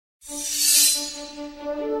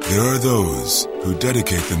There are those who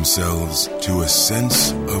dedicate themselves to a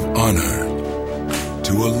sense of honor,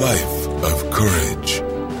 to a life of courage,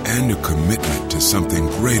 and a commitment to something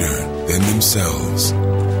greater than themselves.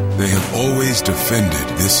 They have always defended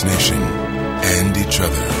this nation and each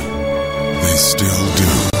other. They still do.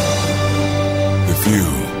 The few,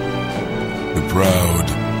 the proud,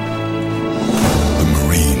 the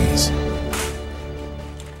Marines.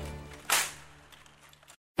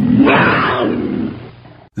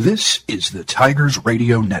 This is the Tigers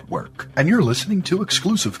Radio Network, and you're listening to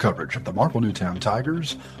exclusive coverage of the Marple Newtown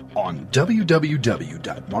Tigers on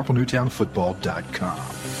www.marplenewtownfootball.com.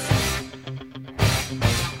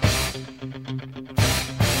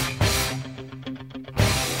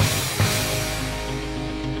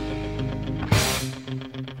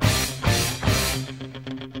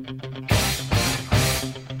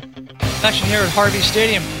 Action here at Harvey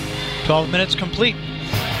Stadium. 12 minutes complete.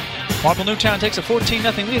 Marple Newtown takes a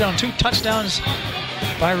 14-0 lead on 2 touchdowns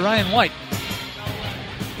by Ryan White.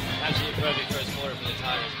 Absolutely perfect first quarter for the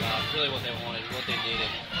Tigers, Bob. Really what they wanted, what they needed.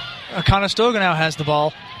 Conestoga now has the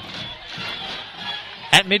ball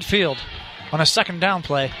at midfield on a second down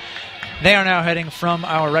play. They are now heading from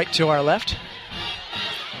our right to our left.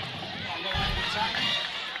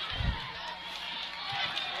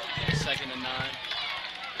 Second and 9.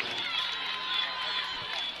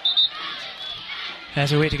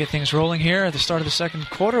 As we wait to get things rolling here at the start of the second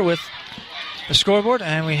quarter with the scoreboard,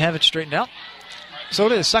 and we have it straightened out. So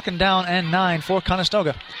it is second down and 9 for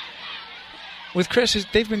Conestoga. With Chris,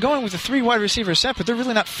 they've been going with a 3 wide receiver set, but they're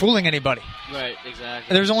really not fooling anybody. Right,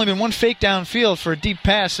 exactly. There's only been one fake downfield for a deep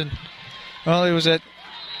pass, and, well, it was a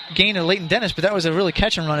gain of Leighton Dennis, but that was a really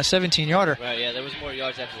catch and run, a 17-yarder. Right, yeah, there was more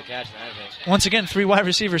yards after the catch than anything. Once again, 3 wide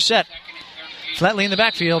receiver set. Flatley in the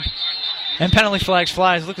backfield. And penalty flags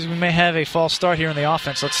flies. Look, as we may have a false start here in the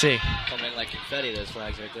offense. Let's see. Coming in like confetti, those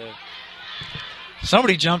flags right there.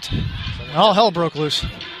 Somebody jumped. All hell broke loose. A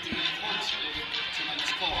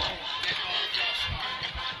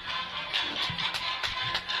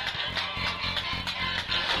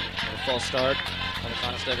false start on the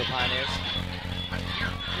Conestoga Pioneers.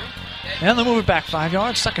 And they'll move it back 5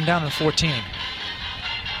 yards. Second down and 14.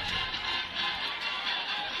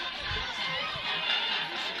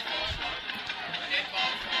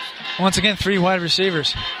 Once again, 3 wide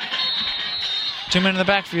receivers. 2 men in the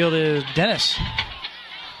backfield is Dennis.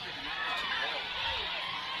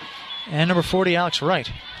 And number 40, Alex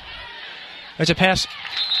Wright. It's a pass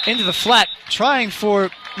into the flat, trying for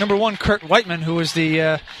number 1, Kurt Whiteman, who was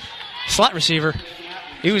the slot receiver.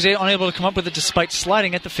 He was unable to come up with it despite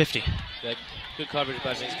sliding at the 50. Good coverage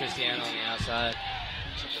by Vince Cristiano on the outside.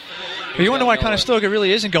 But you wonder why Conestoga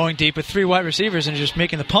really isn't going deep with 3 wide receivers and just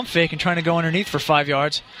making the pump fake and trying to go underneath for 5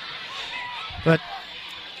 yards. But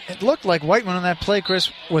it looked like Whiteman on that play,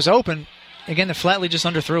 Chris, was open. Again, the Flatley just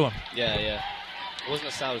underthrew him. Yeah. It wasn't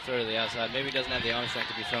a solid throw to the outside. Maybe he doesn't have the arm strength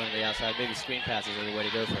to be thrown to the outside. Maybe screen passes are the way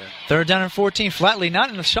to go for him. Third down and 14. Flatley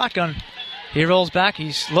not in the shotgun. He rolls back.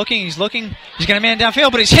 He's looking. He's got a man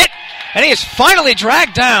downfield, but he's hit. And he is finally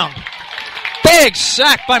dragged down. Big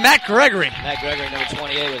sack by Matt Gregory. Matt Gregory, number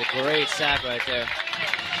 28, with a great sack right there.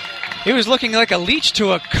 He was looking like a leech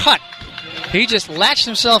to a cut. He just latched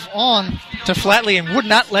himself on to Flatley and would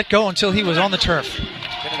not let go until he was on the turf. Couldn't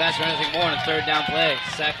have asked for anything more in a third down play.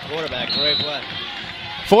 Sack the quarterback. Great play.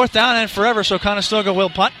 Fourth down and forever, so Conestoga will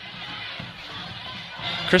punt.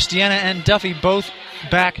 Christiana and Duffy both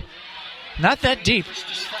back. Not that deep.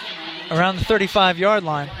 Around the 35-yard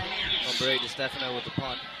line. Brady DiStefano with the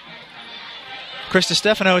punt. Chris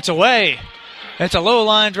DiStefano, it's away. It's a low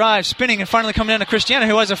line drive, spinning and finally coming down to Christiana,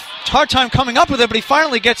 who has a hard time coming up with it, but he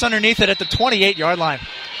finally gets underneath it at the 28-yard line.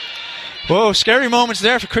 Whoa, scary moments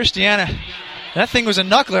there for Christiana. That thing was a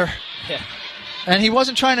knuckler. Yeah. And he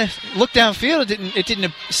wasn't trying to look downfield. It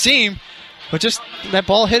didn't seem, but just that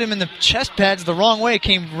ball hit him in the chest pads the wrong way. It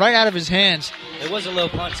came right out of his hands. It was a low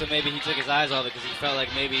punt, so maybe he took his eyes off it because he felt like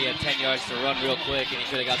maybe he had 10 yards to run real quick and he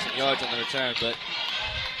could have got some yards on the return, but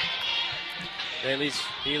he at least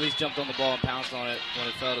jumped on the ball and pounced on it when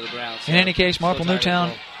it fell to the ground. So, in any case, Marple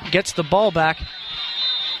Newtown gets the ball back.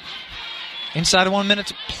 Inside of 1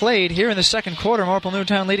 minute played here in the second quarter. Marple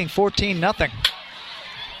Newtown leading 14-0.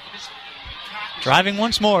 Driving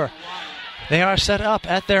once more. They are set up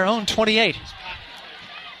at their own 28.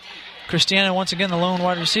 Christiana once again the lone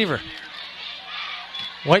wide receiver.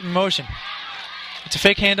 White in motion. It's a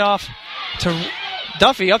fake handoff to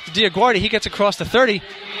Duffy up to Diaguardi. He gets across the 30.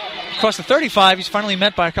 Across the 35, he's finally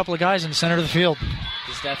met by a couple of guys in the center of the field.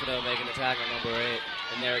 DiStefano making the tackle, number 8.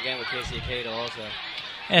 And there again with Casey Akeda also.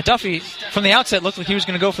 Yeah, Duffy, from the outset, looked like he was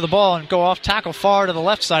going to go for the ball and go off tackle far to the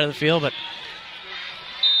left side of the field, but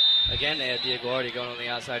again, they had Diaguardi going on the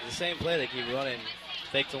outside. The same play they keep running.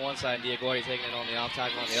 Fake to one side, and Diaguardi taking it on the off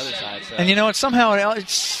tackle on the other side. So. And you know what? Somehow it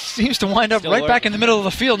seems to wind up Still right working. back in the middle of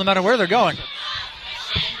the field no matter where they're going.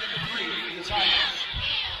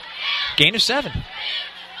 Gain of 7.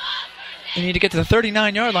 You need to get to the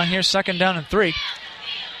 39-yard line here, 2nd down and 3.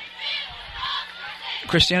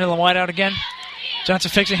 Cristiano to the wide out again.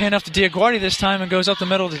 Johnson fakes a handoff to Diaguardi this time and goes up the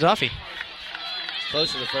middle to Duffy.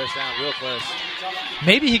 Close to the first down, real close.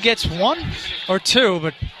 Maybe he gets 1 or 2,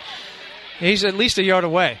 but he's at least a yard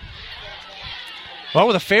away. Well,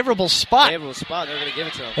 with a favorable spot. Favorable spot, they're going to give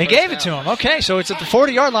it to him. They gave it to him. Okay, so it's at the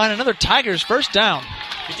 40-yard line, another Tigers first down.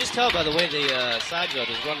 You can just tell by the way the side guard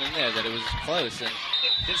was running in there that it was close, and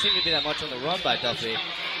didn't seem to be that much on the run by Duffy.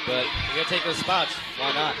 But you got to take those spots.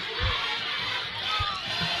 Why not?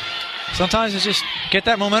 Sometimes it's just get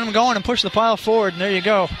that momentum going and push the pile forward, and there you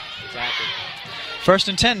go. Exactly. 1st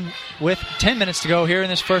and 10 with 10 minutes to go here in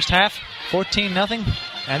this first half. 14-0,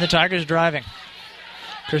 and the Tigers driving.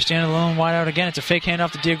 Cristiano alone wide out again. It's a fake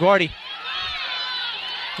handoff to Diaguardi.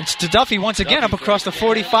 It's to Duffy once again up across the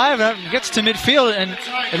 45 and gets to midfield, and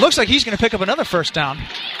it looks like he's going to pick up another first down.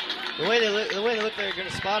 The way they look, they're going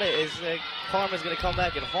to spot it is that Karma's going to come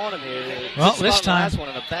back and haunt him here. Well, this time, last one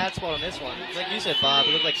and a bad spot on this one. Like you said, Bob,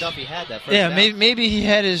 it looked like Duffy had that first yeah, down. maybe he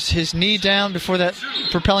had his knee down before that,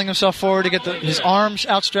 propelling himself forward to get his arms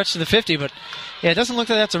outstretched to the 50. But yeah, it doesn't look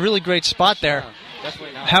like that's a really great spot there. No,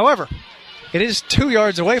 definitely not. However, it is 2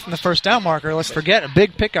 yards away from the first down marker. Let's forget a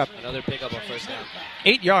big pickup. Another pickup on first down.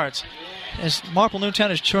 8 yards. As Marple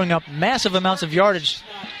Newtown is chewing up massive amounts of yardage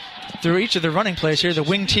through each of the running plays here. The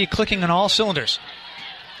wing tee clicking on all cylinders.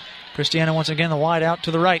 Cristiano once again the wide out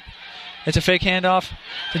to the right. It's a fake handoff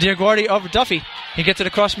to Diaguardi over Duffy. He gets it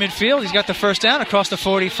across midfield. He's got the first down across the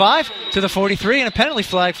 45 to the 43, and a penalty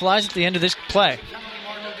flag flies at the end of this play.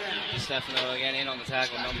 Stefano again in on the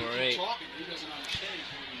tackle, number 8.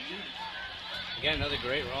 Again, another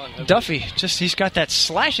great run. Duffy, he's got that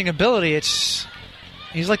slashing ability.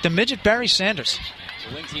 He's like the midget Barry Sanders.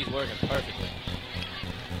 The wing tee's working perfectly.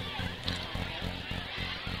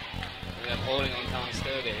 We have holding on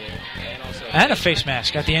Conestoga here. And a face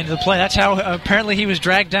mask at the end of the play. That's how apparently he was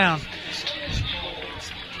dragged down.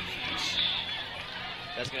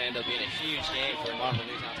 That's going to end up being a huge game for Marple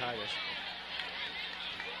Newtown Tigers.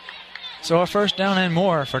 So a first down and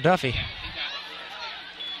more for Duffy.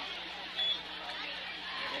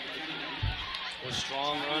 With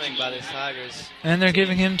strong running by the Tigers. And they're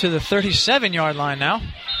giving him to the 37-yard line now.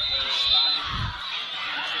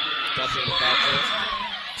 Duffy in the backfield.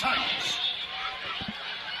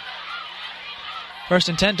 1st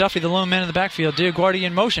and 10, Duffy the lone man in the backfield. Diaguardi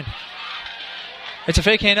in motion. It's a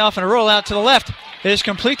fake handoff and a rollout to the left. It is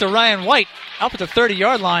complete to Ryan White up at the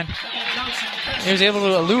 30-yard line. He was able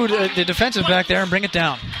to elude the defensive back there and bring it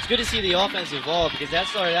down. It's good to see the offense evolve because that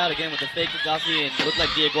started out again with the fake to Duffy and it looked like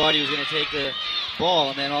Diaguardi was going to take the ball,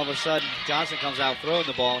 and then all of a sudden Johnson comes out throwing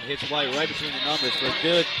the ball and hits White right between the numbers for a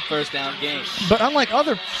good first down game. But unlike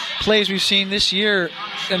other plays we've seen this year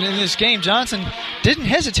and in this game, Johnson didn't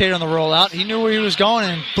hesitate on the rollout. He knew where he was going,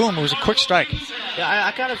 and boom, it was a quick strike. Yeah,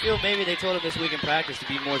 I kind of feel maybe they told him this week in practice to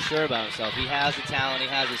be more sure about himself. He has the talent, he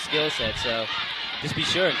has the skill set, so just be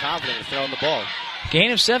sure and confident in throwing the ball.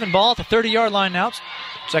 Gain of 7, ball at the 30-yard line now.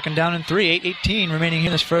 2nd down and 3, 8:18 remaining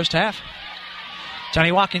in this first half.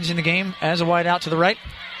 Johnny Watkins in the game as a wide out to the right.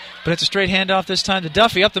 But it's a straight handoff this time to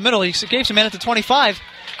Duffy up the middle. He gave some man at the 25,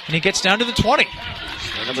 and he gets down to the 20.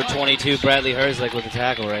 And number 22, Bradley Herzlich with the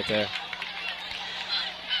tackle right there.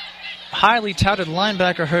 Highly touted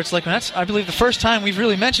linebacker Herzlich. That's, I believe, the first time we've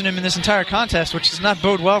really mentioned him in this entire contest, which does not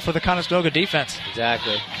bode well for the Conestoga defense.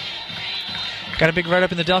 Exactly. Got a big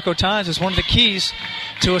write-up in the Delco Times as one of the keys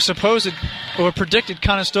to a supposed or predicted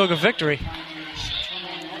Conestoga victory.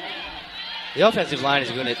 The offensive line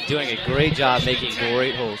is doing a great job making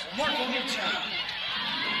great holes.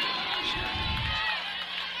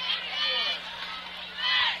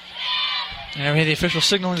 And we had the official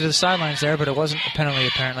signaling to the sidelines there, but it wasn't a penalty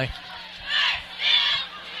apparently.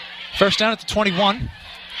 First down at the 21.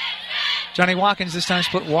 Johnny Watkins this time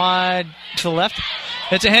split wide to the left.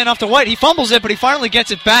 It's a handoff to White. He fumbles it, but he finally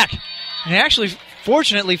gets it back. And he actually,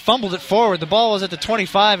 fortunately, fumbled it forward. The ball was at the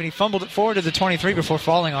 25, and he fumbled it forward to the 23 before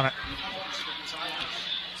falling on it.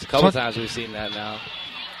 It's a couple times we've seen that now.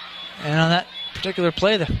 And on that particular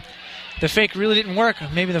play, the fake really didn't work.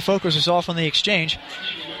 Maybe the focus was off on the exchange.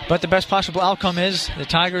 But the best possible outcome is the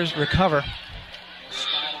Tigers recover.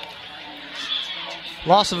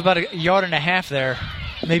 Loss of about a yard and a half there,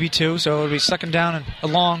 maybe 2, so it'll be 2nd down and a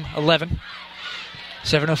long 11.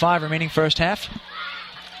 7:05 remaining first half.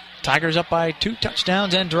 Tigers up by 2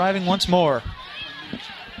 touchdowns and driving once more.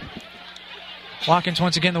 Watkins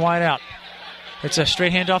once again the wide out. It's a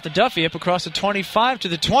straight handoff to Duffy up across the 25 to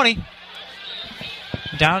the 20.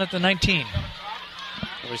 Down at the 19.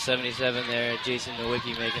 Number 77 there, Jason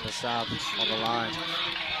Nowicki making the stop on the line.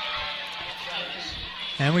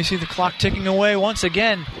 And we see the clock ticking away once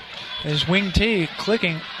again. There's Wing T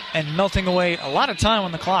clicking and melting away a lot of time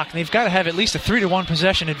on the clock. They've got to have at least a 3-1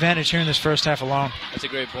 possession advantage here in this first half alone. That's a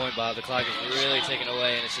great point, Bob. The clock is really ticking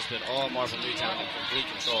away, and it's just been all Marple Newtown in complete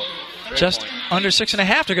control. Great Just point. under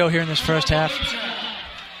 6.5 to go here in this first half.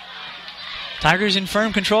 Tigers in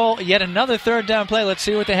firm control. Yet another third down play. Let's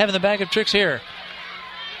see what they have in the bag of tricks here.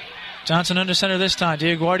 Johnson under center this time.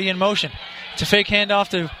 Diaguardi in motion. It's a fake handoff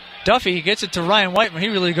to Duffy. He gets it to Ryan Whiteman. He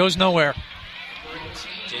really goes nowhere.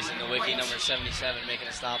 Jason Nowicki, number 77, making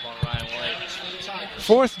a stop on Ryan White.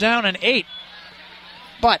 4th down and 8.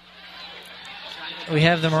 But we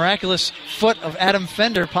have the miraculous foot of Adam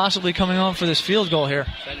Fender possibly coming on for this field goal here.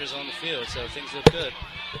 Fender's on the field, so things look good.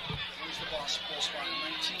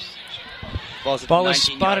 Ball is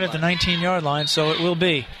spotted at the 19-yard line, so it will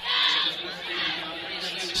be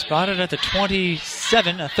spotted at the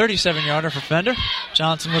 27, a 37-yarder for Fender.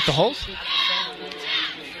 Johnson with the hold.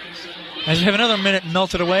 As we have another minute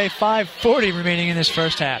melted away, 5:40 remaining in this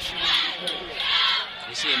first half.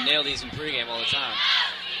 You see him nail these in pregame all the time.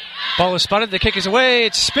 Ball is spotted, the kick is away,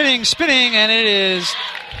 it's spinning, and it is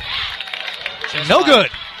no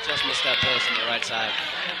good. Just missed that post on the right side.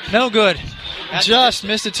 No good. Just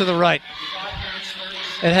missed it to the right.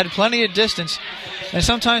 It had plenty of distance. And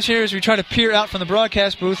sometimes here as we try to peer out from the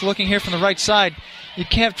broadcast booth, looking here from the right side, you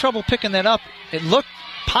can have trouble picking that up. It looked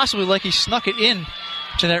possibly like he snuck it in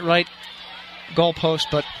to that right goal post,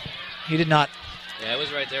 but he did not. Yeah, it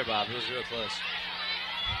was right there, Bob. It was real close.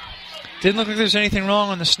 Didn't look like there was anything wrong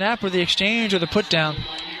on the snap or the exchange or the put down.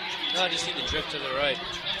 No, I just need the drift to the right.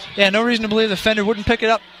 Yeah, no reason to believe the Fender wouldn't pick it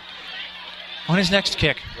up on his next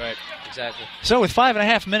kick. Right, exactly. So with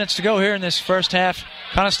 5.5 minutes to go here in this first half,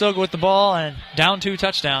 Conestoga with the ball and down 2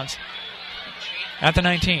 touchdowns at the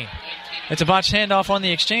 19. It's a botched handoff on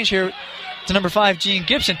the exchange here to number 5, Gene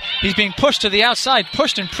Gibson. He's being pushed to the outside,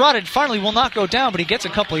 pushed and prodded. Finally will not go down, but he gets a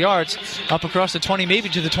couple yards up across the 20, maybe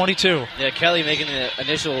to the 22. Yeah, Kelly making the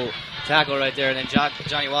initial tackle right there, and then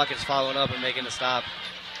Johnny Watkins following up and making the stop.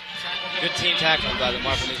 Good team tackling by the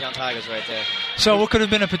Marple Newtown Tigers right there. So what could have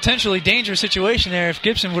been a potentially dangerous situation there if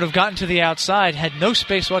Gibson would have gotten to the outside, had no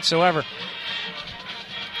space whatsoever.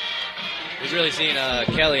 We've really seen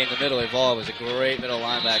Kelly in the middle evolve as a great middle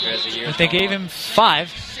linebacker as the years. But they gave him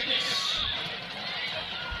 5.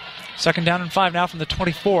 2nd down and 5 now from the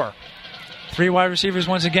 24. 3 wide receivers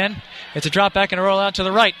once again. It's a drop back and a roll out to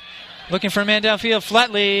the right. Looking for a man downfield.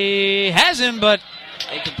 Flatley has him, but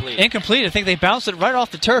incomplete. I think they bounced it right off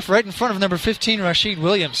the turf, right in front of number 15, Rasheed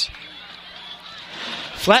Williams.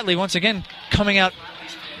 Flatley once again coming out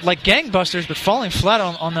like gangbusters, but falling flat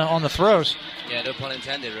on the throws. Yeah, no pun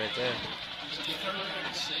intended right there.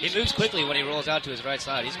 He moves quickly when he rolls out to his right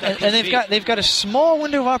side. He's got and they've got a small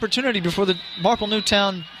window of opportunity before the Marple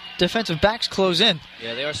Newtown defensive backs close in.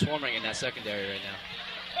 Yeah, they are swarming in that secondary right now.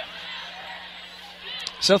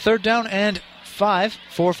 So 3rd down and 5,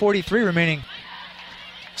 4:43 remaining.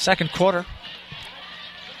 Second quarter.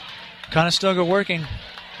 Conestoga working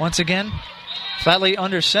once again. Flatley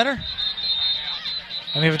under center.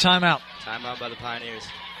 And we have a timeout. Timeout by the Pioneers.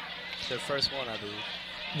 Their first one, I believe.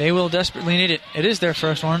 They will desperately need it. It is their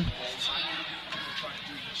first one.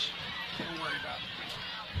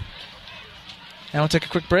 And we'll take a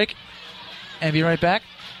quick break and be right back.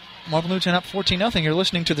 Marple Newtown up 14-0. You're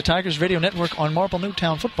listening to the Tigers Radio Network on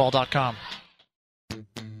MarpleNewtownFootball.com.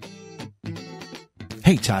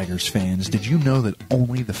 Hey Tigers fans, did you know that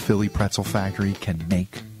only the Philly Pretzel Factory can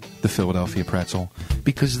make the Philadelphia pretzel?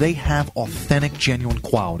 Because they have authentic, genuine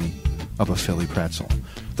quality of a Philly pretzel.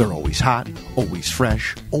 They're always hot, always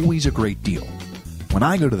fresh, always a great deal. When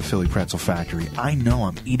I go to the Philly Pretzel Factory, I know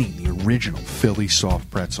I'm eating the original Philly soft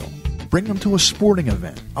pretzel. Bring them to a sporting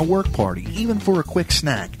event, a work party, even for a quick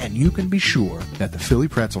snack, and you can be sure that the Philly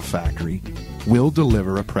Pretzel Factory will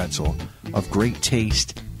deliver a pretzel of great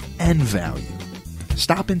taste and value.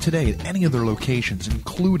 Stop in today at any of their locations,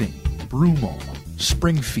 including Broomall,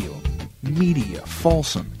 Springfield, Media,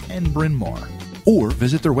 Folsom, and Bryn Mawr. Or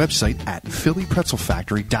visit their website at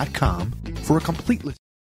phillypretzelfactory.com for a complete list of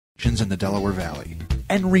locations in the Delaware Valley.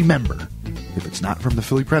 And remember, if it's not from the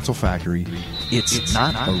Philly Pretzel Factory, it's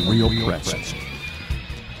not a real pretzel.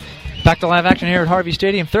 Back to live action here at Harvey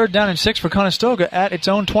Stadium. 3rd down and 6 for Conestoga at its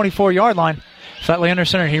own 24-yard line. Flatley under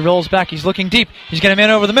center. He rolls back. He's looking deep. He's got a man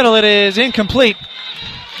over the middle. It is incomplete.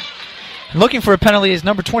 Looking for a penalty is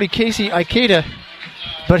number 20, Casey Ikeda,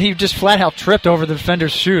 but he just flat out tripped over the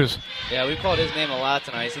defender's shoes. Yeah, we've called his name a lot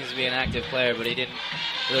tonight. He seems to be an active player, but he didn't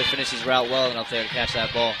really finish his route well enough there to catch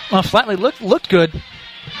that ball. Well, Flatley looked good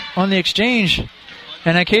on the exchange,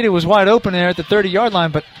 and Ikeda was wide open there at the 30-yard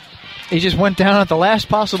line, but he just went down at the last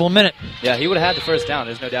possible minute. Yeah, he would have had the first down.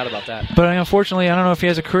 There's no doubt about that. But unfortunately, I don't know if he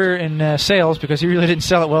has a career in sales because he really didn't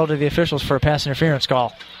sell it well to the officials for a pass interference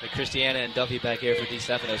call. With Christiana and Duffy back here for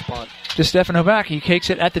DiStefano's punt. DiStefano back. He cakes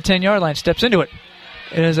it at the 10-yard line, steps into it.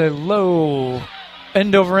 It is a low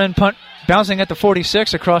end-over-end punt, bouncing at the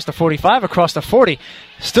 46, across the 45, across the 40.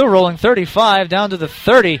 Still rolling 35, down to the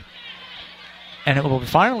 30. And it will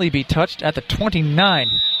finally be touched at the 29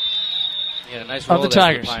 nice roll of the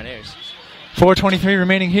Tigers. 4:23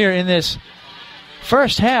 remaining here in this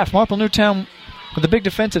first half. Marple Newtown with a big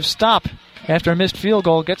defensive stop after a missed field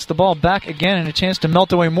goal gets the ball back again and a chance to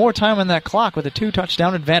melt away more time on that clock with a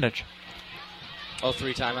 2-touchdown advantage. All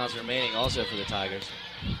 3 timeouts remaining also for the Tigers.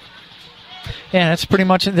 Yeah, that's pretty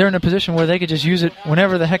much it. They're in a position where they could just use it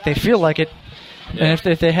whenever the heck they feel like it. Yeah. And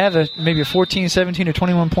if they have maybe a 14, 17, or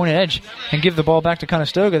 21-point edge and give the ball back to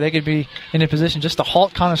Conestoga, they could be in a position just to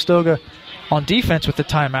halt Conestoga on defense with the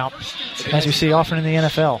timeout, as we see often in the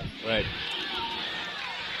NFL. Right.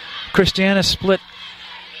 Christiana split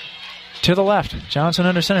to the left. Johnson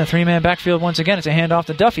under center, 3-man backfield once again. It's a handoff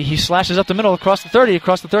to Duffy. He slashes up the middle across the 30,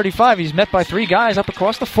 across the 35. He's met by 3 guys up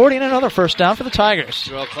across the 40, and another first down for the Tigers.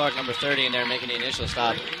 Terrell Clark, number 30, in there making the initial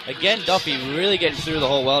stop. Again, Duffy really getting through the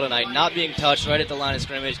whole well tonight, not being touched right at the line of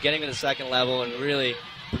scrimmage, getting to the second level, and really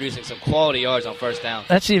producing some quality yards on first down.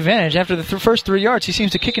 That's the advantage. After the first 3 yards, he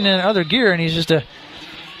seems to kick in another gear, and he's just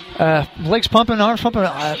legs pumping, arms pumping,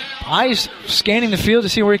 eyes scanning the field to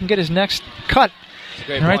see where he can get his next cut.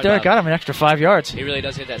 And right there, got him an extra 5 yards. He really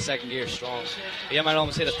does hit that second gear strong. He might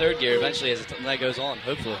almost hit a third gear eventually as the leg goes on,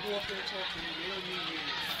 hopefully.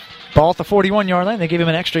 Ball at the 41-yard line. They gave him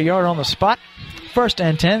an extra yard on the spot. 1st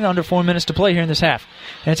and 10, under 4 minutes to play here in this half.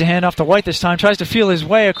 And it's a handoff to White this time. Tries to feel his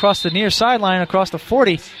way across the near sideline, across the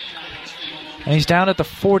 40. And he's down at the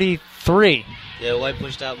 43. Yeah, White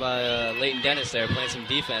pushed out by Leighton Dennis there, playing some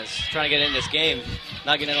defense. Trying to get in this game,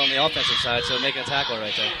 not getting in on the offensive side, so making a tackle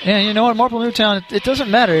right there. Yeah, you know what, Marple Newtown, it doesn't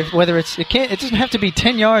matter whether it doesn't have to be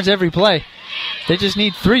 10 yards every play. They just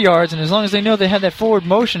need 3 yards, and as long as they know they have that forward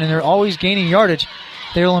motion and they're always gaining yardage,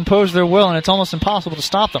 they will impose their will, and it's almost impossible to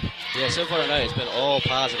stop them. Yeah, so far tonight it's been all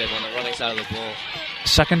positive on the running side of the ball.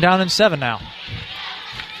 2nd down and 7 now.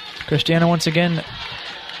 Christiana once again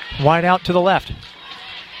wide out to the left.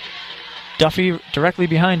 Duffy directly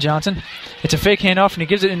behind Johnson. It's a fake handoff, and he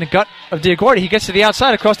gives it in the gut of Diaguardi. He gets to the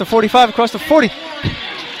outside, across the 45, across the 40.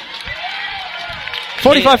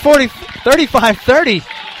 45-40, 35-30.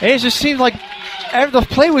 It just seemed like the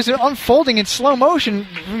play was unfolding in slow motion.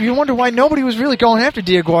 You wonder why nobody was really going after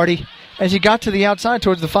Diaguardi as he got to the outside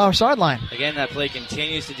towards the far sideline. Again, that play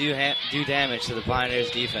continues to do damage to the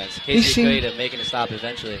Pioneers' defense. Casey Ikeda making a stop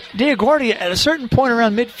eventually. Diaguardi, at a certain point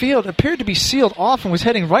around midfield, appeared to be sealed off and was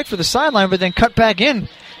heading right for the sideline, but then cut back in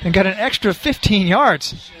and got an extra 15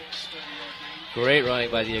 yards. Great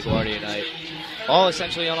running by Diaguardi tonight. All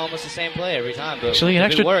essentially on almost the same play every time. But actually,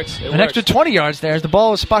 it works. Extra 20 yards there as the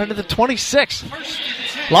ball was spotted at the 26.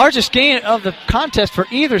 Largest gain of the contest for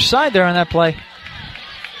either side there on that play.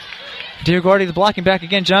 Diaguardi, the blocking back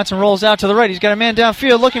again. Johnson rolls out to the right. He's got a man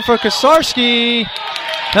downfield looking for Kosarski.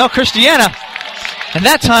 No, Christiana. And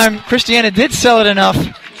that time, Christiana did sell it enough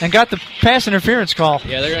and got the pass interference call.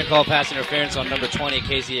 Yeah, they're going to call pass interference on number 20,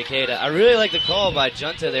 Casey Ikeda. I really like the call by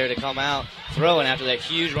Junta there to come out throwing after that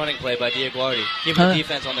huge running play by Diaguardi, keeping the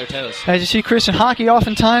defense on their toes. As you see, Chris, in hockey,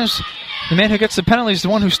 oftentimes the man who gets the penalty is the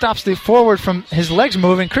one who stops the forward from his legs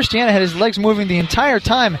moving. Christiana had his legs moving the entire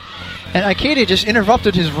time, and Ikeda just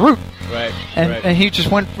interrupted his route. Right. And he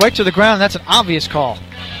just went right to the ground. That's an obvious call.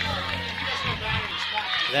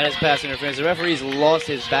 That is pass interference. The referee's lost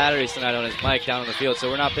his batteries tonight on his mic down on the field, so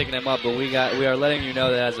we're not picking him up, but we are letting you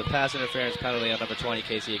know that as a pass interference penalty on number 20,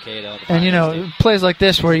 Casey Ikeda. And, you know, plays like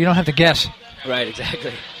this where you don't have to guess. Right,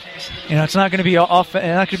 exactly. You know, it's not going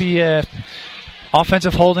to be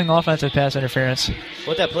offensive holding, offensive pass interference.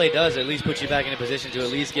 What that play does, at least puts you back in a position to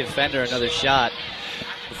at least give Fender another shot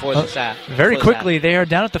before the half. Very quickly, they are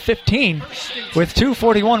down at the 15 with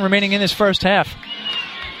 2:41 remaining in this first half.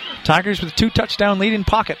 Tigers with a 2-touchdown lead in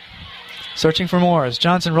pocket. Searching for more as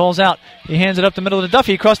Johnson rolls out. He hands it up the middle to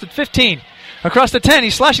Duffy across the 15. Across the 10.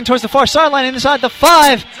 He's slashing towards the far sideline inside the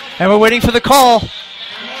 5. And we're waiting for the call.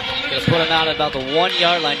 Going to put him out at about the 1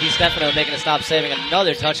 yard line. DiStefano making a stop, saving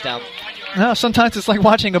another touchdown. No, sometimes it's like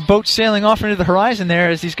watching a boat sailing off into the horizon there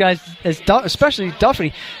as these guys, especially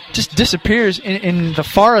Duffy, just disappears in the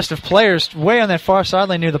forest of players way on that far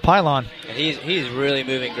sideline near the pylon. And he's really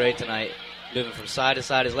moving great tonight, moving from side to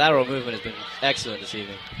side. His lateral movement has been excellent this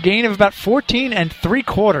evening. Gain of about 14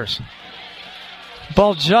 3/4.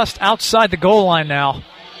 Ball just outside the goal line now.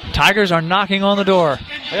 Tigers are knocking on the door.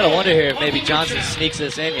 I gotta wonder here if maybe Johnson sneaks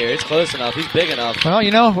this in here. It's close enough. He's big enough. Well,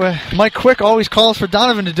 Mike Quick always calls for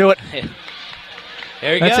Donovan to do it.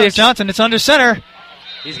 There he Let's goes. see if Johnson, it's under center.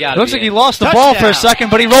 He's got it. Looks like he lost the ball for a second,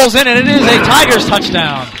 but he rolls in, and it is a Tigers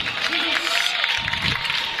touchdown.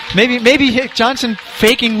 Maybe Johnson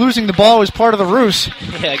faking losing the ball was part of the ruse.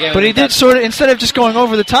 Yeah, again, but he did sort of, instead of just going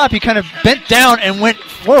over the top, he kind of bent down and went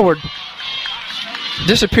forward.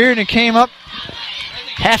 Disappeared and came up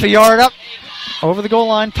half a yard up over the goal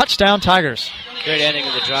line. Touchdown, Tigers. Great ending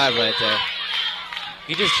of the drive right there.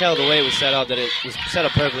 You just tell the way it was set up that it was set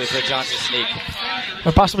up perfectly for Johnson to sneak.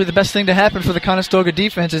 Or possibly the best thing to happen for the Conestoga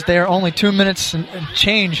defense is they are only 2 minutes and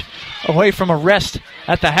change away from a rest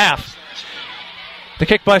at the half. The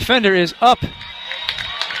kick by Fender is up,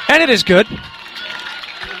 and it is good.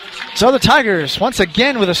 So the Tigers, once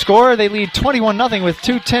again with a score, they lead 21-0 with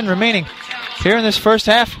 2:10 remaining here in this first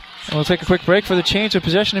half. And we'll take a quick break for the change of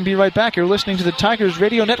possession and be right back. You're listening to the Tigers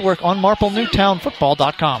Radio Network on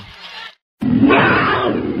MarpleNewtownFootball.com.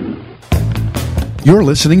 You're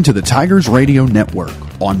listening to the Tigers Radio Network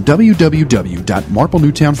on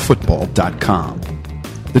www.MarpleNewtownFootball.com.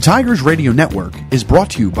 The Tigers Radio Network is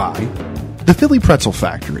brought to you by the Philly Pretzel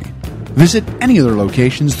Factory. Visit any of their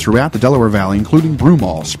locations throughout the Delaware Valley, including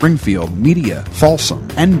Broomall, Springfield, Media, Folsom,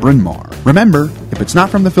 and Bryn Mawr. Remember, if it's not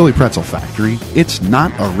from the Philly Pretzel Factory, it's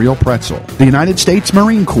not a real pretzel. The United States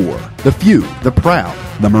Marine Corps, the few, the proud,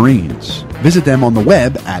 the Marines. Visit them on the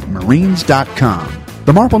web at marines.com.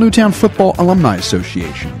 The Marple Newtown Football Alumni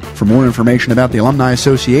Association. For more information about the Alumni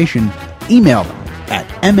Association, email them at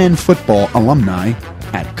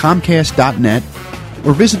mnfootballalumni@comcast.net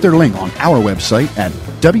or visit their link on our website at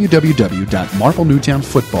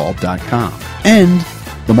www.marplenewtownfootball.com and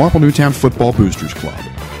the Marple Newtown Football Boosters Club.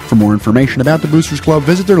 For more information about the Boosters Club,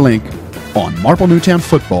 visit their link on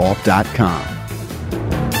marplenewtownfootball.com.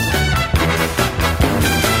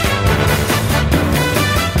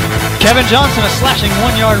 Kevin Johnson, a slashing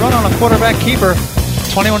 1-yard run on a quarterback keeper.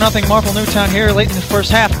 21-0 Marple Newtown here late in the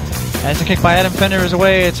first half. As the kick by Adam Fender is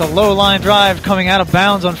away, it's a low line drive coming out of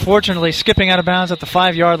bounds, unfortunately, skipping out of bounds at the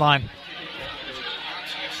 5-yard line.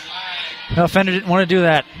 No, Fender didn't want to do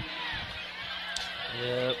that.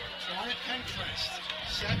 Yep.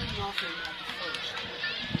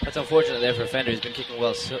 That's unfortunate there for Fender. He's been kicking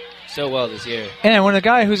well so well this year. And when a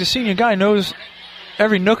guy who's a senior guy knows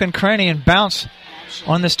every nook and cranny and bounce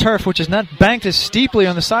on this turf, which is not banked as steeply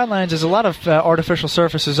on the sidelines as a lot of artificial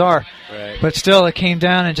surfaces are. Right. But still, it came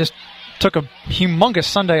down and just took a humongous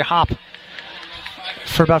Sunday hop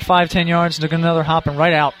for about 5-10 yards, took another hop and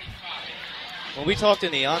right out. When we talked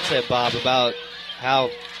in the onset, Bob, about how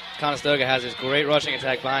Conestoga has this great rushing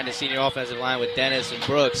attack behind the senior offensive line with Dennis and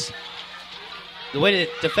Brooks, the way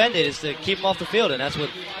to defend it is to keep them off the field, and that's what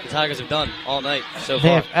the Tigers have done all night so far.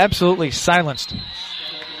 They have absolutely silenced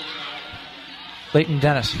Leighton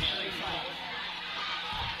Dennis.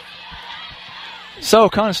 So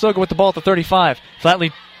Conestoga with the ball at the 35.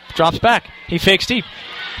 Flatley drops back. He fakes deep.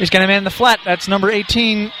 He's going to man the flat. That's number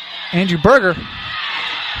 18, Andrew Berger.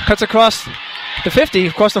 Cuts across the 50,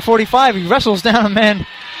 across the 45. He wrestles down a man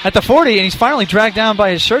at the 40, and he's finally dragged down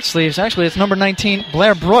by his shirt sleeves. Actually, it's number 19,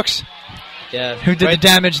 Blair Brooks, who did the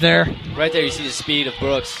damage there. Right there you see the speed of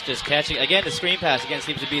Brooks just catching. Again, the screen pass again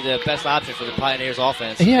seems to be the best option for the Pioneers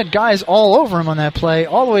offense. He had guys all over him on that play,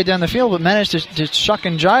 all the way down the field, but managed to shuck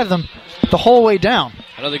and jive them the whole way down.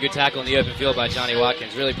 Another good tackle in the open field by Johnny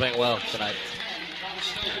Watkins. Really playing well tonight.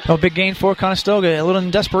 Oh, big gain for Conestoga. A little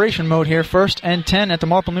in desperation mode here. 1st and 10 at the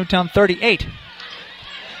Marple Newtown 38.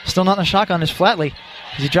 Still not in the shotgun is Flatley.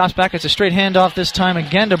 As he drops back, it's a straight handoff this time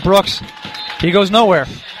again to Brooks. He goes nowhere.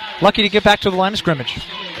 Lucky to get back to the line of scrimmage.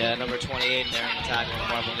 Yeah, number 28 there in the tackle in the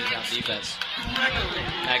Marple Newtown defense.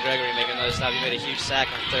 Matt Gregory making another stop. He made a huge sack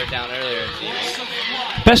on 3rd down earlier.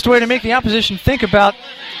 Best way to make the opposition think about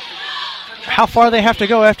how far they have to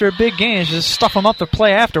go after a big gain is just stuff them up the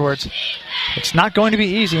play afterwards. It's not going to be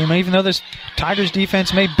easy, and even though this Tigers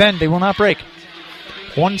defense may bend, they will not break.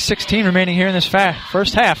 1:16 remaining here in this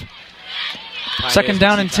first half. 2nd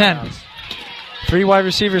down and 10. 3 wide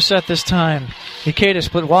receivers set this time. Ikeda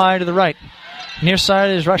split wide to the right. Near side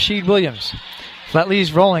is Rashid Williams.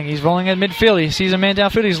 Flatley's rolling. He's rolling at midfield. He sees a man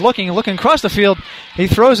downfield. He's looking across the field. He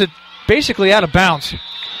throws it basically out of bounds.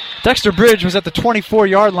 Dexter Bridge was at the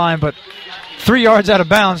 24-yard line, but 3 yards out of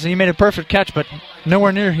bounds, and he made a perfect catch, but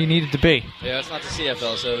nowhere near he needed to be. Yeah, it's not the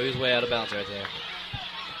CFL, so he was way out of bounds right there.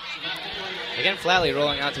 Again, Flatley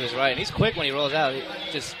rolling out to his right, and he's quick when he rolls out.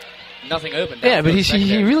 Just nothing open. Yeah, but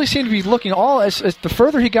he really seemed to be looking as the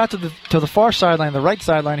further he got to the far sideline, the right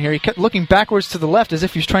sideline here, he kept looking backwards to the left as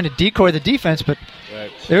if he was trying to decoy the defense, but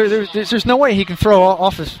right. there's no way he can throw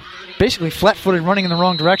off his basically flat-footed running in the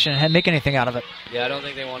wrong direction and make anything out of it. Yeah, I don't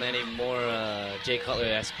think they want any more Jay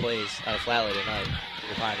Cutler-esque plays out of Flatley tonight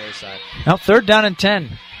behind their side. Now 3rd down and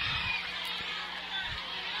 10.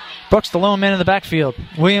 Bucks the lone man in the backfield.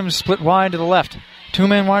 Williams split wide to the left. 2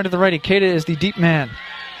 men wide to the right. Ikeda is the deep man.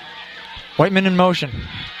 Whiteman in motion.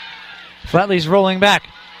 Flatley's rolling back.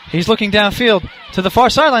 He's looking downfield to the far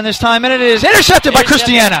sideline this time, and it is intercepted by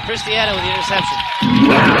Christiana. Christiana with the interception.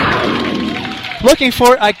 Looking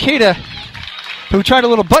for Ikeda, who tried a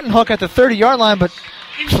little button hook at the 30-yard line, but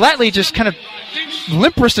Flatley just kind of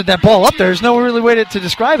limp-wristed that ball up there. There's no really way to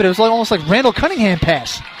describe it. It was almost like Randall Cunningham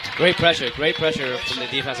pass. Great pressure from the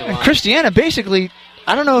defensive line. Christiana basically,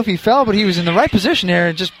 I don't know if he fell, but he was in the right position there,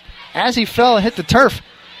 and just as he fell and hit the turf,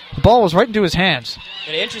 the ball was right into his hands.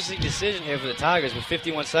 An interesting decision here for the Tigers with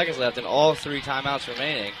 51 seconds left and all 3 timeouts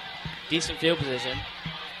remaining. Decent field position.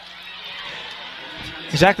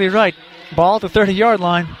 Exactly right. Ball at the 30-yard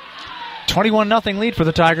line. 21-0 lead for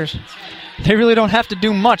the Tigers. They really don't have to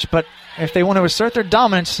do much, but if they want to assert their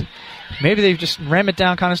dominance, maybe they just ram it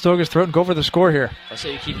down Conestoga's throat and go for the score here. I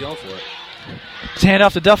say you keep going for it. It's hand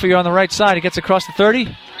off to Duffy on the right side. He gets across the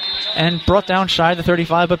 30 and brought down shy of the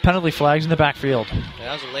 35, but penalty flags in the backfield. Yeah,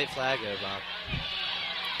 that was a late flag there, Bob.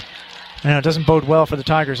 And it doesn't bode well for the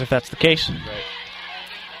Tigers if that's the case. Right.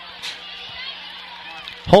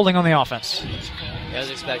 Holding on the offense. Yeah, I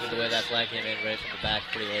was expecting the way that flag came in right from the back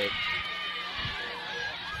pretty late.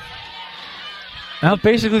 Now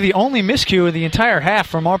basically the only miscue of the entire half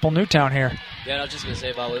from Marple Newtown here. Yeah, I was just going to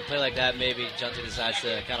say, Bob, with a play like that, maybe Johnson decides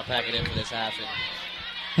to kind of pack it in for this half.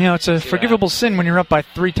 And it's a forgivable sin when you're up by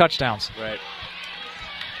 3 touchdowns. Right.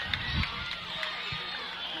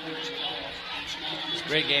 It's a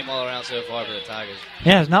great game all around so far for the Tigers.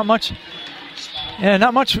 Yeah, not much. Yeah,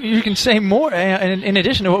 not much you can say more. In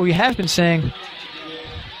addition to what we have been saying,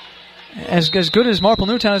 as good as Marple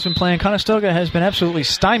Newtown has been playing, Conestoga has been absolutely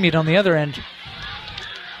stymied on the other end.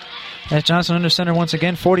 As Johnson under center once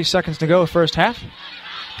again, 40 seconds to go, first half.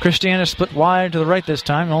 Christiana split wide to the right this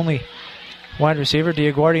time. Only wide receiver,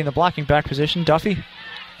 Diaguardi in the blocking back position, Duffy,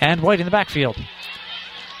 and White in the backfield.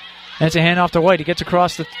 And it's a handoff to White. He gets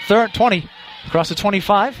across the 20, across the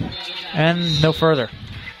 25, and no further.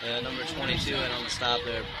 Number 22 and on the stop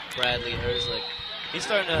there, Bradley Herzlich.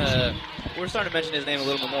 We're starting to mention his name a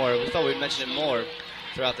little bit more. We thought we'd mention him more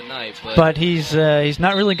throughout the night, but he's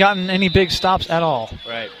not really gotten any big stops at all.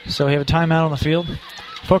 Right. So we have a timeout on the field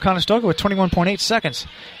for Conestoga with 21.8 seconds,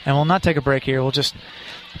 and we'll not take a break here. We'll just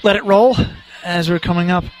let it roll as we're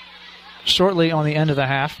coming up shortly on the end of the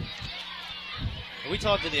half. We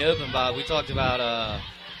talked in the open, Bob. We talked about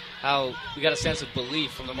how we got a sense of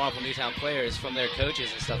belief from the Marple Newtown players, from their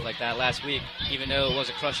coaches and stuff like that last week. Even though it was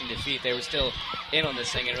a crushing defeat, they were still in on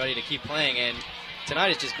this thing and ready to keep playing. And tonight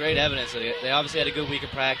is just great evidence that they obviously had a good week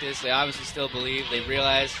of practice. They obviously still believe. They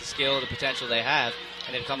realize the skill, the potential they have,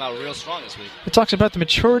 and they've come out real strong this week. It talks about the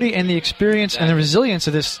maturity and the experience and the resilience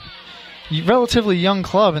of this relatively young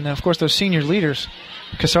club, and then, of course, those senior leaders,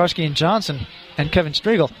 Kosarski and Johnson and Kevin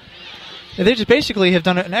Striegel. They just basically have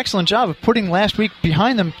done an excellent job of putting last week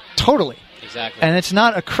behind them totally. Exactly. And it's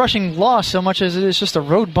not a crushing loss so much as it is just a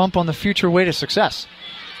road bump on the future way to success.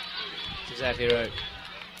 That's exactly right.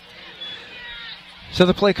 So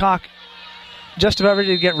the play clock just about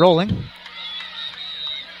ready to get rolling.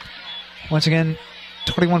 Once again,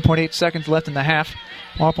 21.8 seconds left in the half.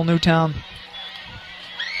 Marple Newtown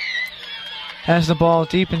has the ball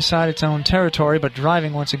deep inside its own territory, but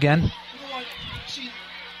driving once again.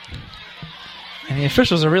 And the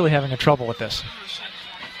officials are really having a trouble with this.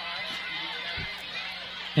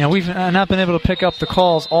 We've not been able to pick up the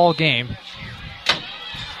calls all game.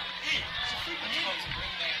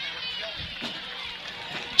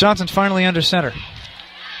 Johnson's finally under center.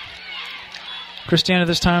 Christiana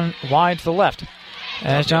this time wide to the left.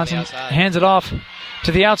 As Johnson hands it off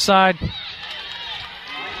to the outside.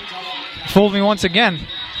 Fooled me once again.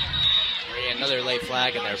 Another late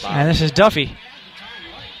flag in there, Bob. And this is Duffy.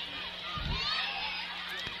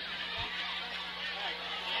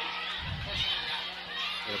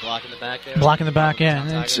 Block in the back there. Block in the back, yeah.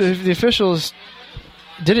 And the officials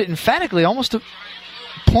did it emphatically, almost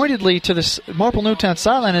pointedly to the Marple Newtown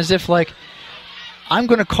sideline as if, like, I'm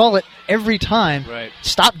going to call it every time. Right.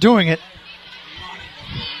 Stop doing it.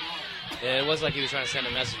 Yeah, it was like he was trying to send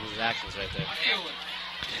a message with his actions right there.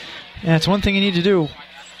 And it's one thing you need to do,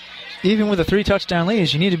 even with a 3-touchdown lead,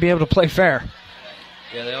 is you need to be able to play fair.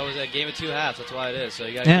 Yeah, they always have game of 2 halves. That's why it is. So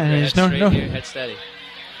you got to Yeah, keep your head there's straight here, head steady.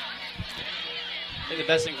 I think the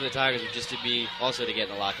best thing for the Tigers would just to be also to get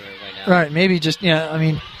in the locker room right now. Right, maybe just, I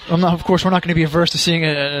mean, of course, we're not going to be averse to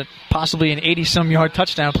seeing possibly an 80-some-yard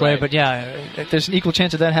touchdown play, Right. but yeah, there's an equal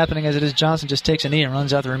chance of that happening as it is Johnson just takes a knee and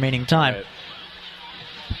runs out the remaining time. Right.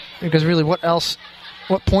 Because really, what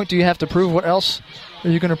point do you have to prove? What else are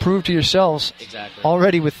you going to prove to yourselves Exactly.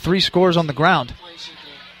 already with 3 scores on the ground?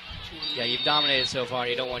 Yeah, you've dominated so far.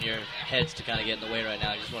 You don't want your heads to kind of get in the way right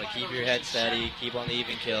now. You just want to keep your head steady, keep on the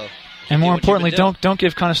even kill. And more Do what you've importantly, been doing. don't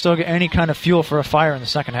give Conestoga any kind of fuel for a fire in the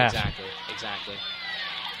second half. Exactly.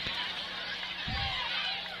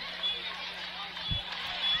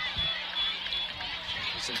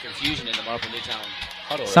 There's some confusion in the Marple Newtown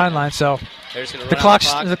huddle. Sideline, so They're just gonna the run out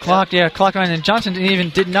clock, clock line, and Johnson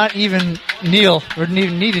did not even kneel, or didn't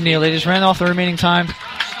even need to kneel. They just ran off the remaining time,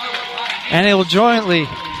 and they will jointly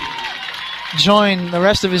join the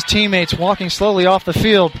rest of his teammates walking slowly off the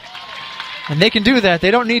field. And they can do that.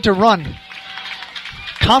 They don't need to run.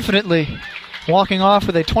 Confidently walking off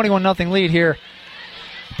with a 21-0 lead here.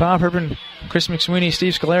 Bob Herpen, Chris McSweeney,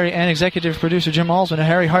 Steve Scolari, and executive producer Jim Alsman at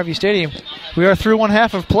Harry Harvey Stadium. We are through one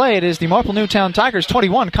half of play. It is the Marple Newtown Tigers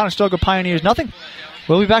 21, Conestoga Pioneers nothing.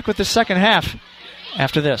 We'll be back with the second half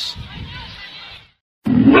after this.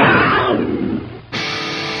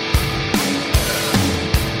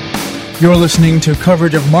 You're listening to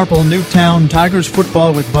coverage of Marple Newtown Tigers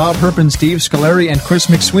football with Bob Herpen, Steve Scolari, and Chris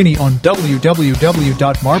McSweeney on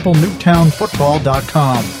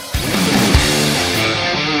www.marplenewtownfootball.com.